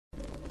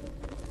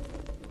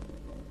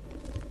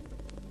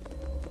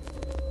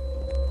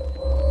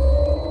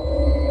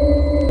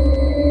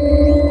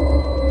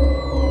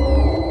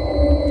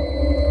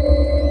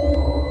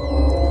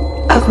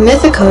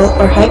Mythical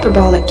or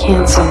hyperbolic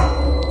cancer.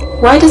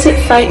 Why does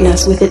it frighten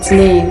us with its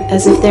name,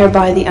 as if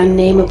thereby the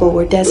unnameable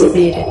were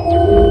designated?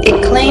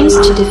 It claims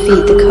to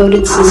defeat the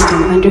coded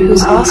system under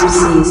whose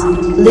auspices,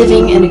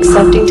 living and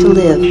accepting to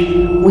live,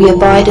 we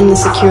abide in the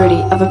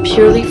security of a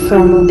purely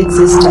formal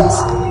existence,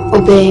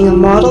 obeying a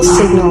model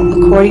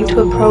signal according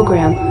to a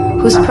program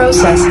whose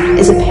process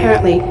is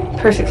apparently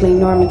perfectly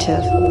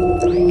normative.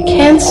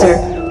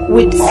 Cancer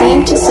would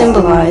seem to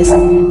symbolize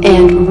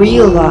and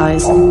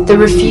realize the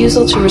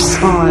refusal to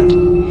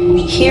respond.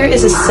 Here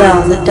is a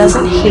cell that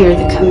doesn't hear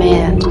the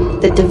command,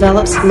 that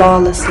develops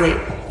lawlessly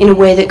in a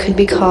way that could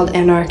be called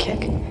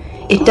anarchic.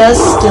 It does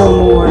still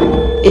more.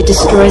 It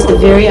destroys the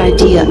very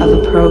idea of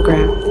a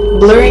program,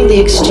 blurring the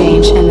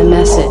exchange and the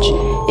message.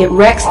 It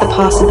wrecks the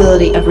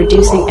possibility of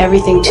reducing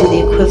everything to the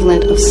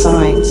equivalent of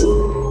signs.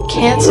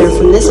 Cancer,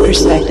 from this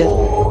perspective,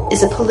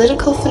 is a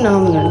political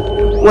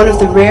phenomenon, one of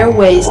the rare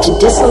ways to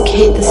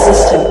dislocate the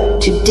system,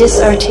 to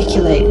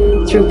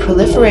disarticulate, through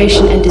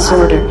proliferation and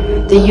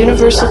disorder, the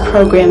universal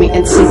programming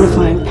and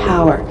signifying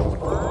power.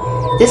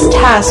 This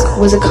task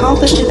was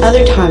accomplished in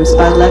other times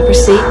by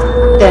leprosy,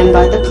 then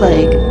by the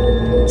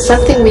plague.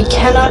 Something we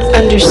cannot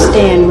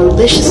understand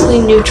maliciously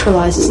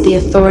neutralizes the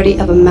authority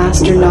of a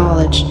master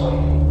knowledge.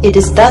 It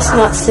is thus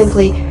not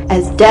simply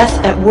as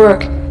death at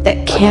work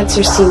that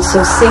cancer seems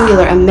so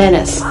singular a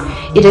menace.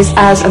 It is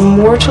as a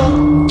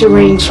mortal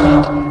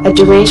derangement, a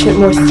derangement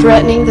more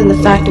threatening than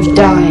the fact of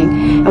dying,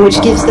 and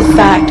which gives the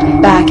fact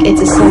back its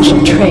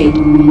essential trait,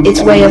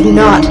 its way of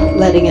not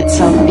letting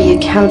itself be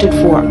accounted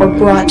for or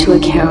brought to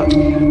account,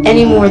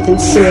 any more than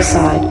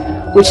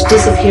suicide, which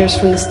disappears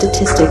from the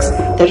statistics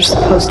that are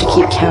supposed to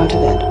keep count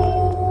of it.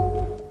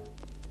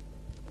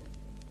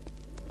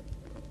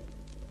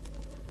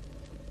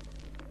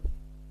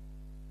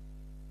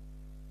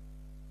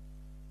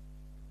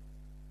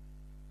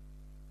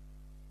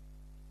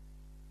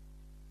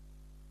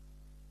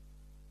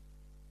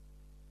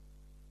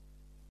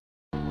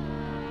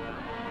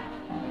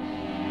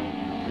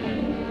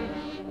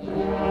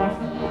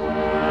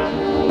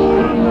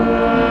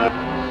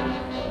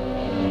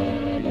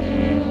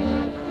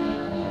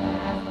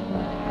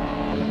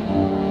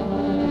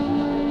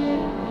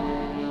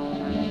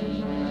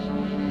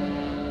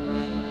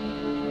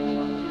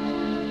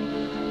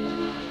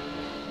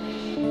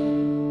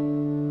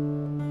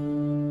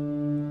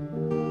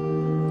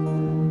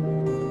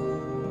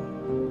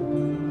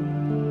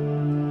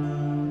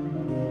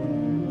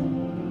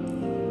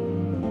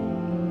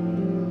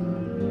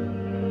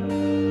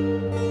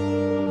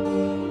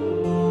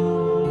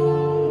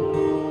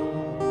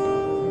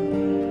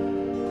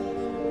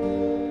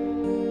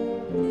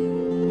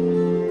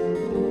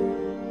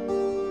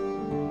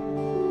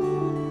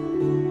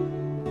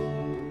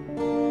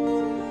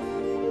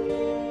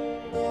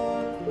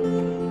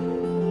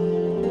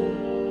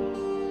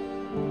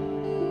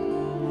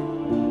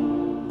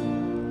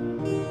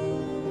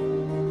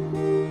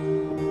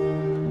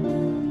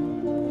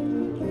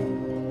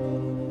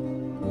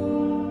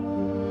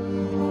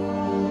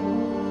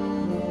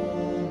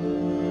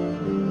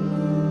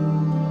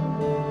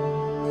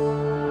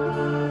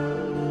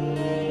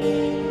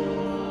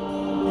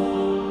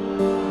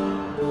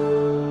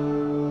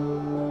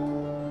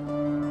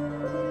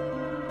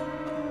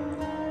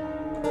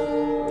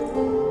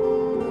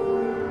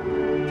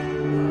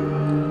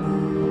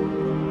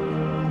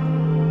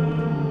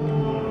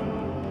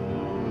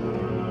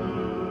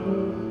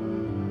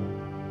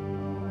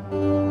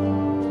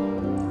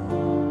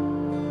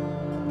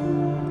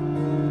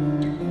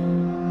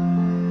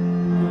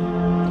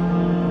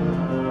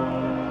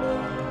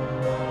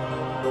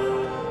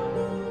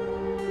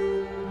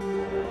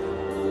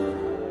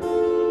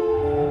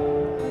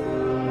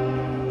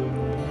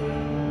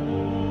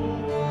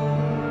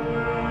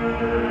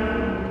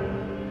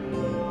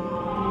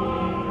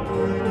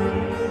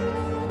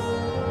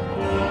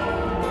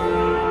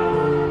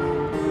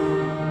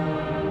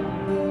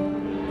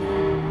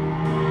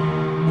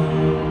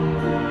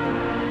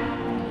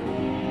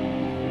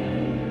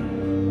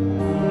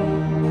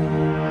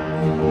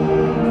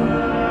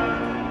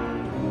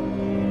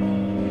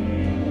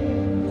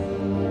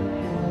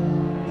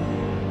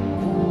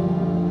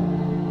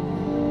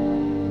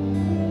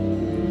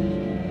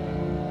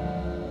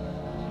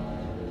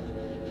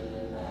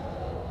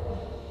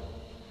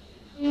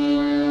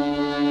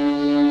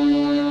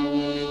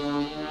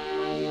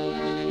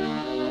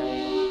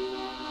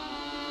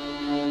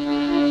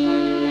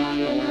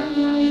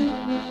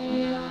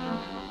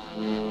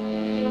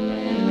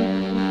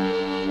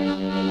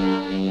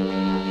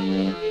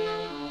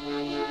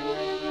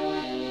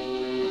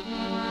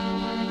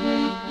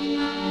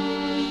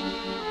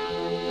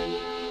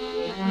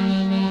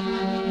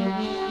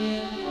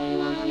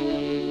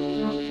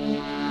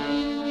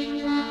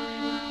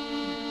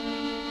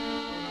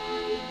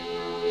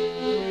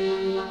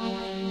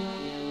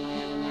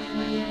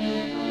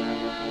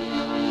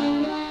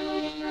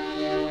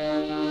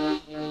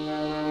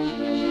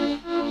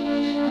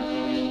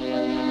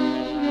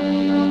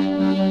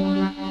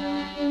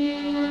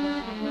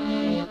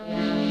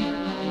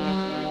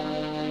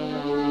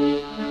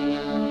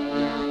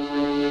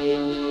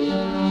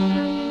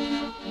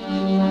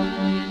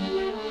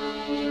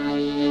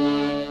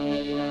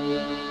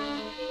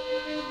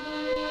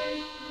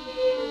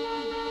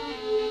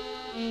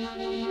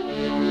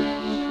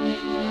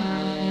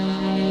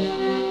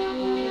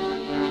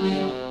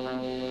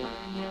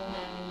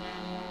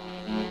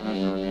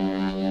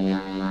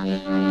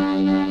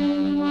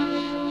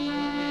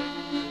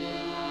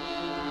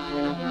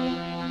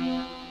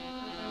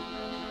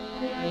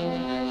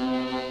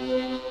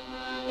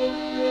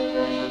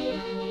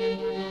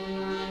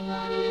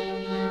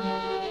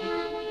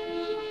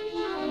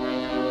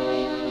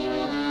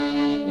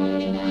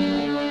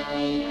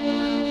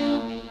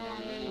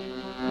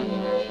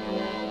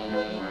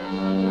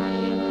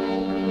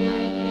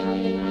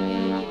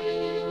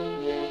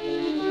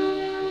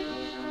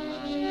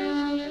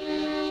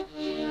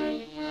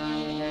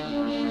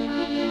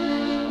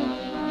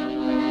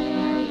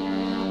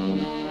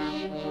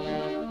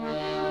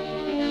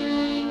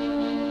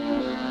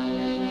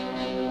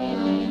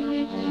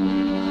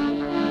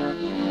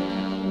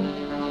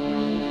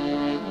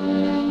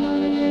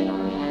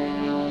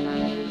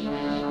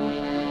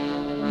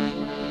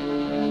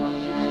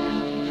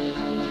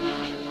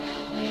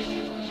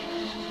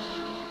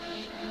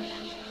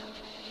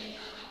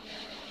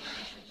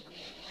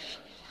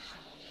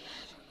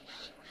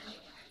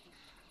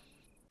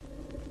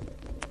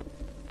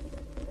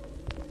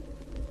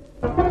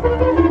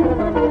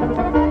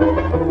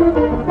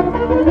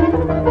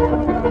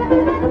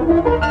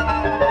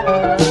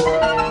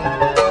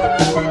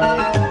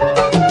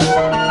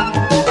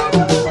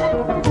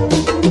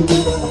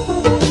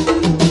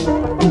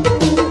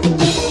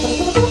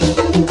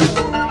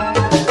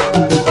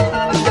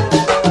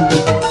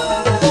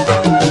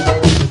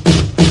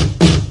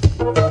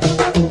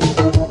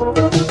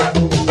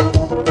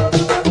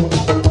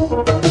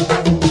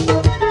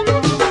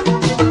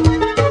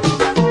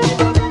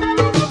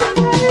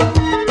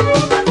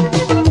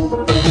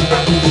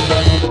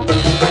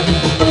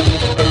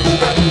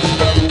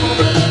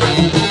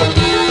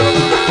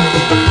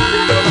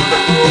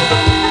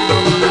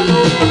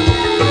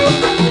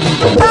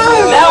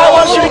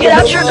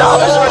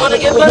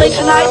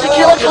 Tonight to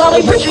kill a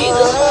collie for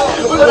Jesus.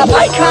 We're gonna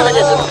fight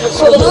communism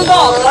so the little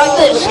dogs like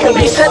this can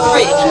be set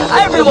free.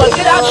 Everyone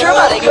get out your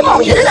money. Come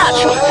on, get it out.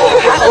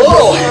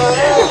 Hallelujah.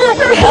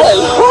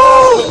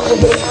 Hallelujah.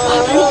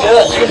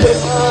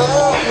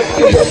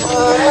 Good.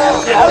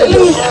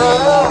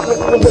 Hallelujah.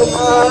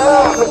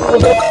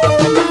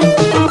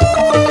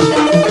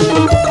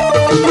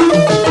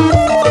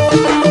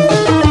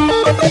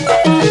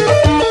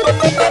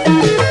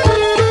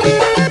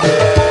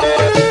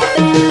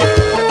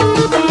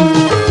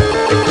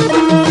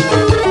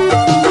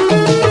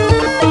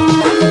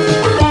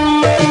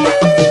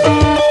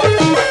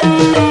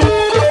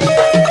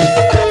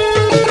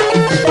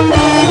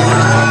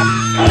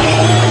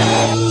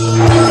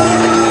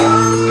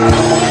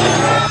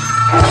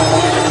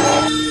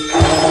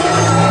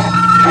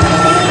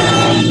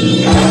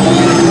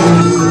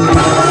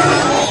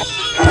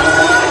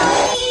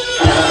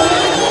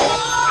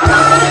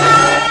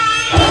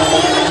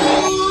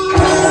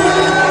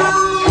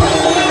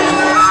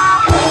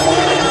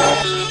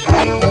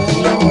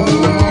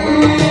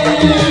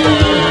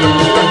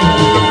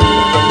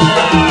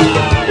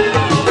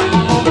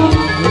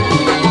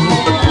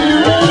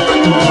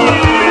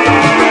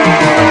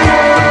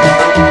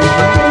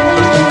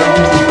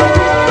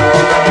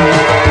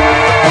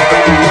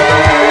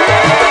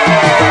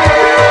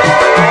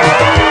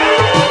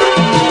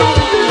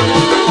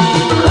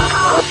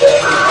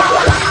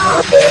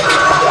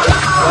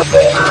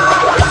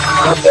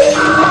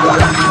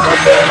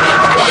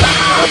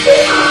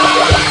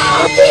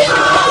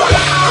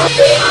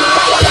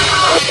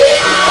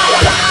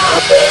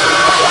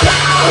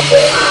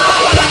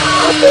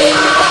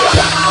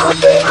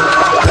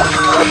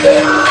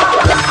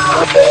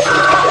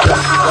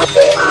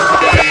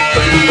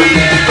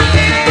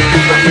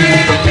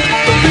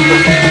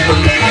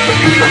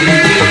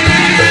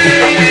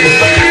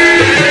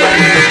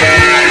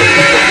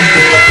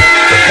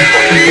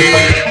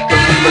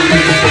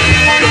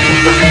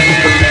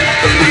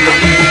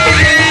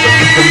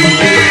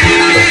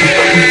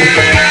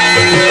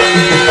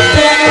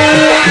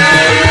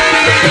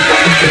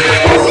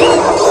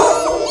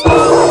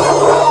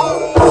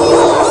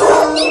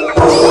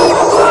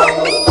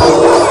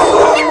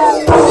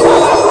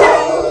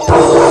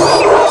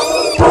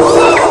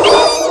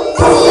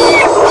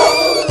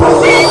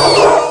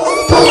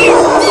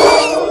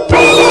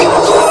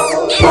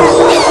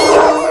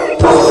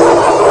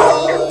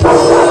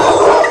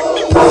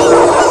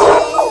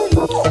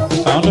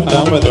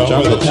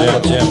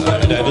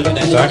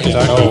 exactly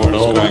know what's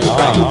going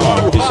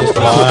on. He's just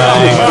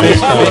lying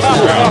face down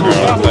on the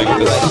ground, like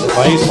this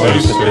place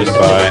was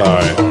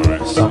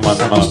by someone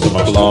must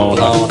have blown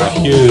a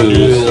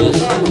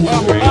fuse.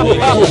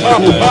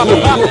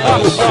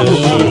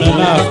 Soon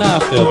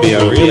enough, there'll be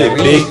a really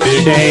big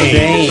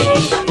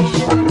change.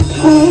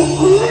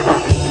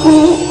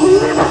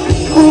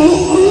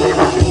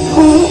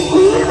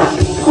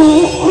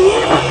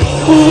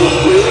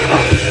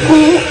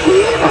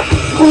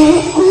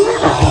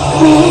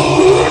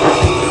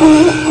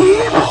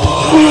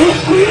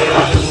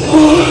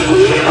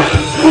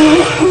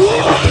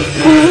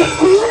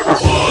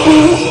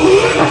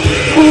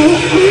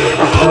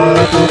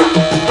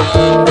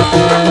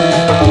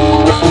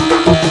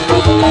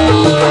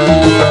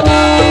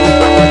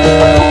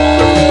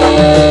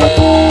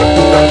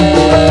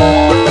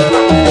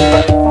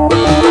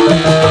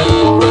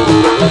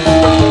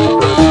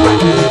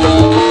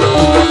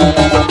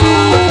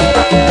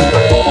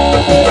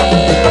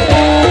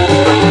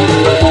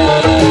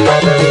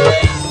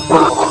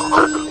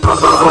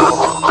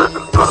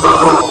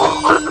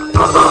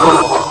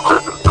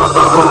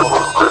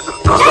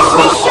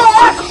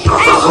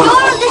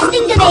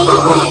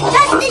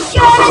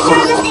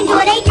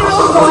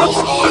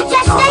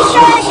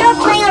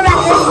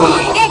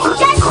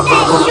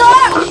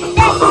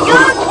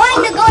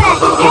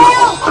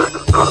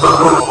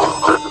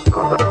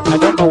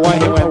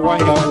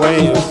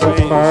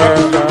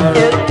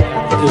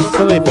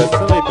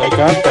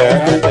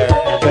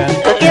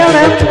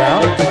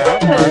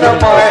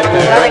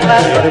 I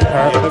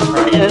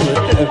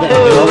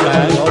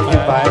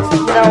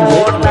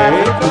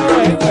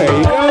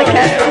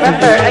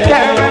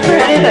can't remember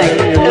anything.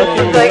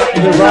 It's like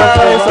the wrong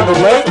place on the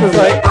lake was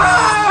like.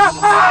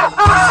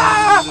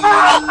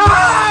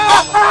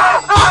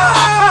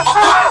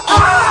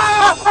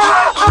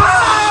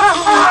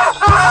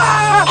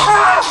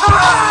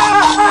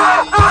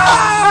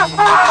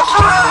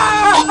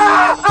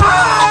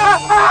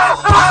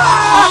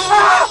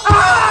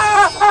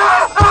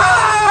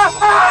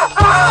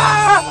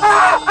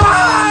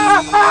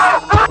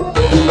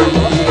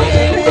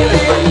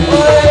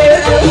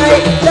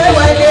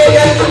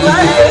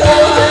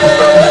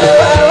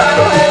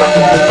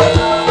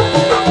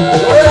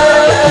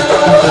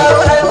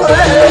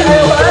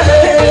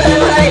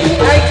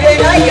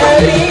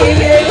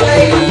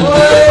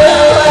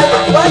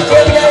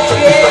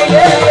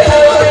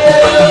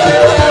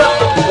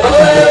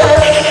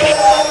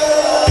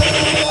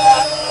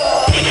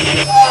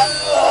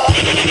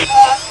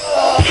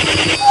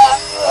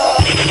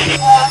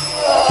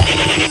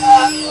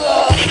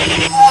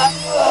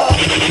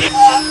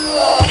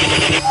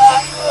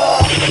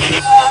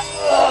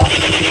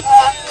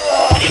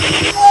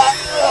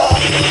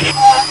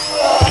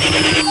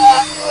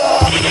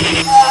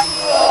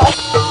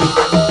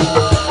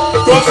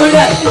 Don't say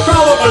that!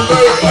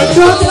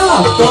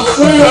 Don't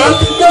say it!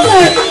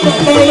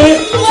 Molly,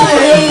 I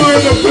hate you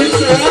in the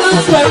picture and I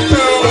sweat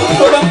through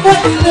but I'm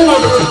fighting in my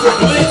picture.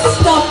 Please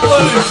stop,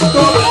 buddy,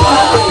 stop!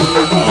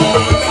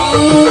 Oh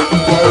no!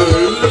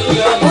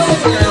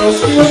 Boys and girls,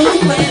 you want to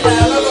play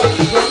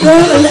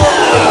that?